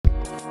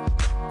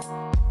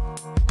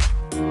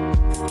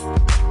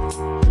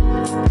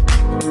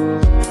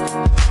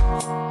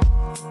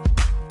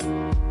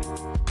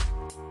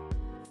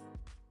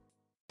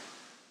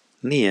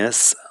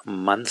NIA's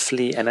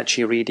monthly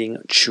energy reading,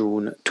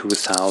 June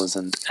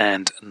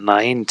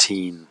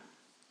 2019.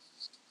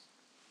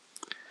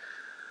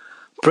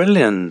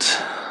 Brilliant!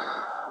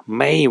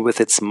 May, with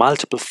its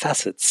multiple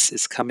facets,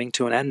 is coming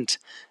to an end,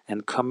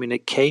 and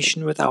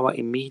communication with our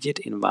immediate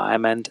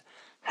environment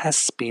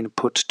has been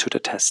put to the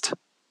test.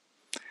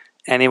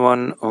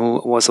 Anyone who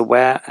was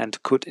aware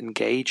and could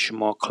engage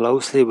more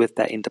closely with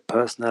their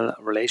interpersonal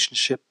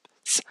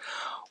relationships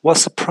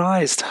was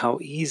surprised how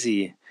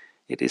easy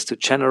it is to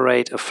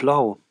generate a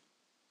flow,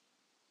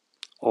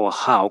 or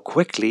how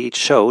quickly it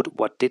showed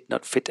what did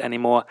not fit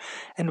anymore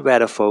and where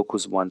the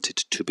focus wanted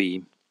to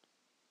be.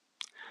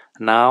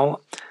 Now,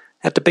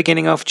 at the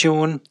beginning of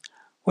June,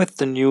 with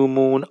the new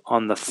moon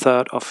on the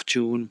 3rd of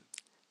June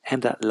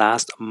and the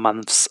last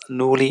month's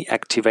newly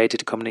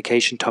activated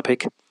communication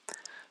topic,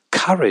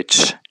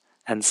 courage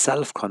and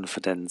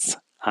self-confidence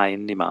are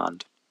in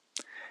demand.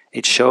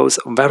 It shows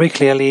very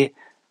clearly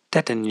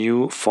that a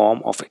new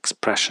form of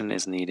expression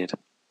is needed.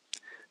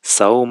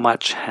 So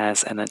much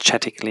has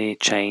energetically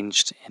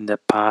changed in the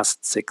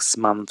past 6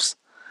 months,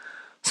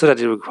 so that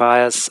it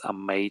requires a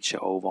major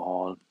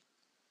overhaul.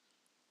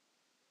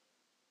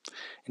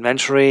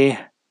 Inventory.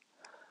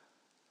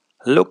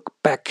 Look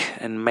back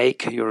and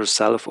make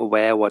yourself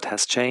aware what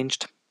has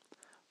changed.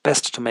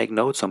 Best to make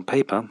notes on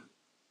paper.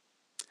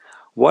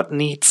 What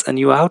needs a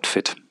new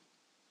outfit?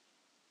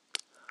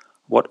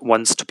 What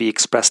wants to be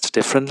expressed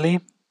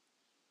differently?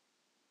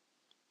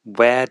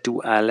 Where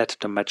do I let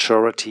the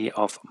majority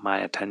of my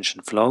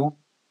attention flow?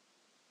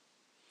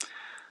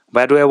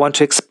 Where do I want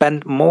to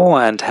expand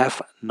more and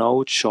have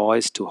no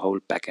choice to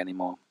hold back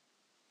anymore?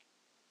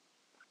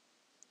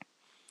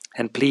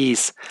 And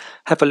please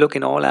have a look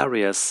in all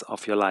areas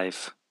of your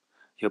life,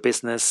 your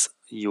business,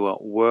 your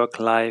work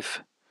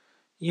life,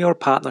 your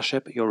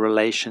partnership, your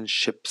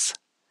relationships,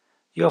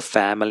 your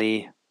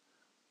family,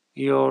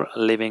 your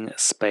living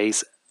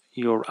space,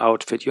 your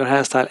outfit, your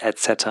hairstyle,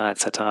 etc.,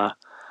 etc.,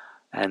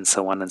 and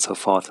so on and so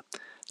forth.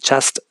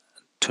 Just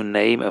to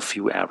name a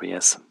few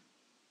areas.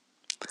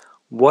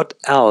 What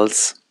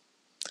else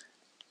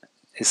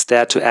is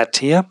there to add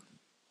here?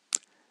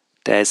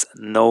 There is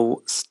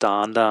no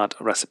standard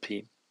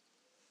recipe.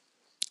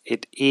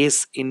 It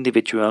is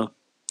individual.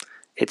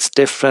 It's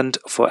different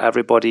for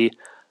everybody.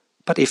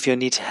 But if you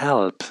need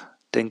help,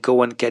 then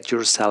go and get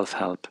yourself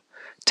help.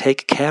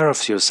 Take care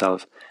of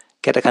yourself.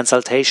 Get a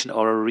consultation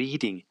or a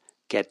reading.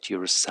 Get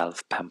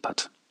yourself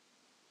pampered.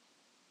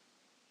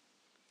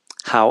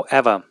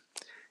 However,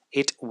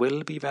 it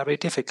will be very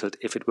difficult,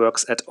 if it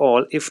works at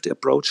all, if the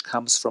approach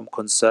comes from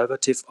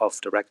conservative or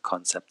direct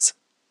concepts.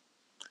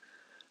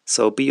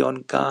 So be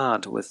on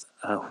guard with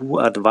who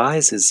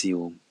advises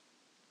you.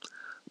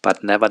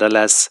 But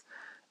nevertheless,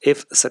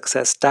 if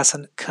success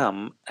doesn't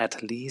come,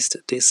 at least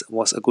this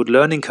was a good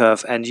learning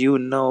curve, and you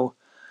know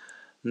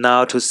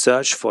now to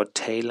search for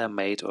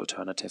tailor-made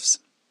alternatives.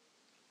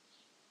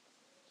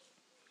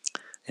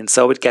 And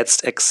so it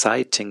gets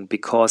exciting,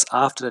 because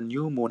after the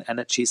new moon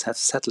energies have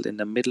settled in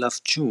the middle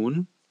of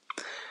June,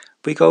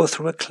 we go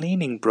through a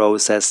cleaning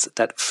process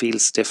that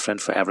feels different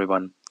for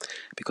everyone,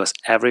 because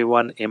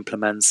everyone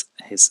implements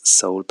his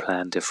soul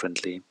plan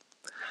differently.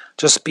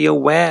 Just be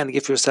aware and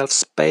give yourself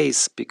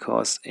space,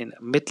 because in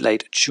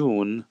mid-late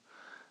June,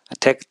 a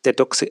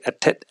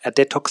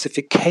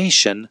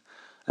detoxification,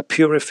 a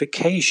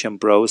purification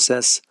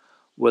process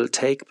will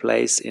take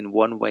place in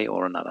one way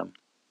or another.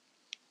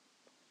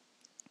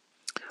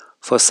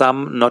 For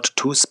some, not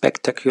too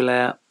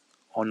spectacular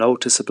or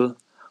noticeable.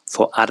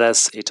 For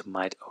others, it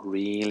might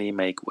really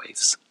make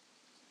waves.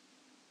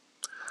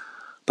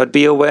 But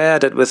be aware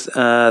that with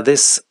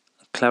this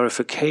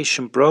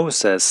clarification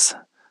process,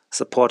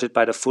 supported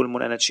by the full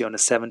moon energy on the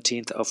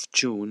 17th of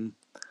June,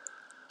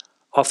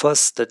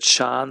 offers the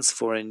chance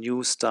for a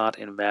new start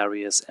in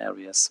various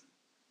areas.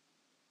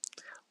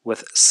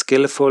 With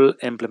skillful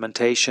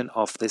implementation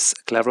of this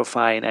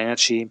clarifying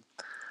energy,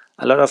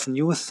 a lot of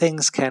new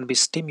things can be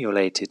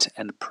stimulated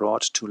and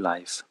brought to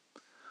life.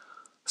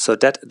 So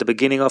that at the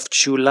beginning of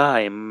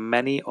July,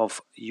 many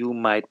of you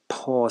might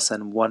pause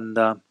and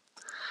wonder,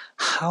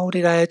 how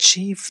did I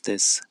achieve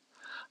this?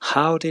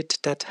 How did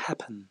that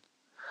happen?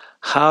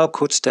 How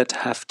could that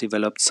have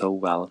developed so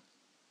well?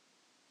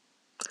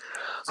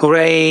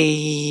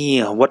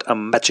 Hooray! What a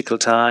magical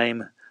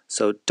time!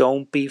 So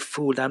don't be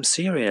fooled, I'm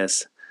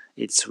serious.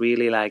 It's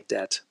really like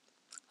that.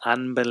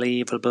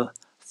 Unbelievable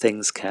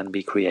things can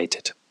be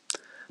created.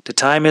 The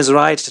time is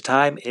right, the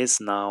time is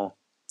now.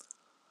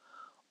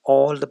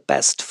 All the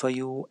best for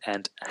you,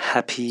 and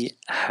happy,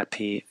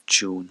 happy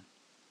June.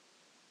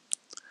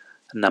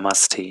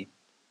 Namaste.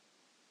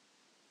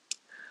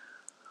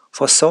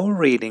 For soul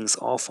readings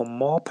or for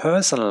more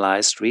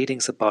personalized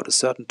readings about a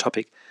certain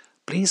topic,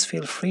 please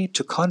feel free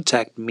to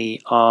contact me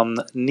on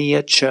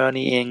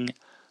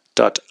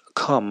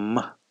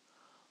niajourneying.com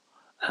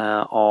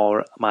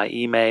or my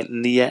email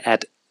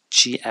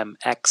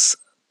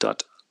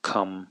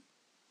nia@gmx.com.